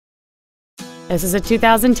This is a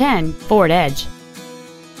 2010 Ford Edge.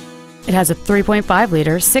 It has a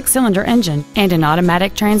 3.5-liter six-cylinder engine and an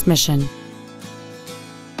automatic transmission.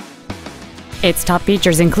 Its top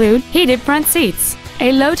features include heated front seats,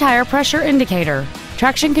 a low tire pressure indicator,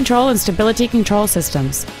 traction control and stability control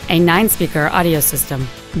systems, a 9-speaker audio system,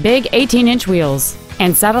 big 18-inch wheels,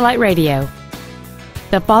 and satellite radio.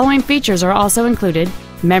 The following features are also included: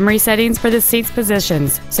 memory settings for the seat's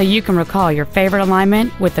positions so you can recall your favorite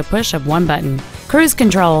alignment with the push of one button, cruise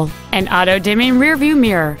control, an auto-dimming rear-view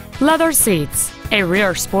mirror, leather seats, a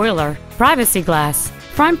rear spoiler, privacy glass,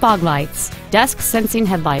 front fog lights, dusk-sensing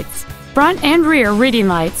headlights, front and rear reading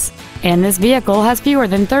lights, and this vehicle has fewer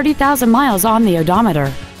than 30,000 miles on the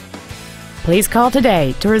odometer. Please call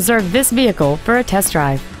today to reserve this vehicle for a test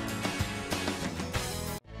drive.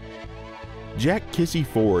 Jack Kissee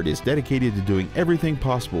Ford is dedicated to doing everything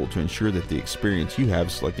possible to ensure that the experience you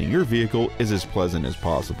have selecting your vehicle is as pleasant as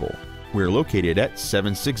possible. We're located at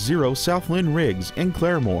 760 South Lynn Riggs in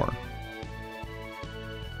Claremore.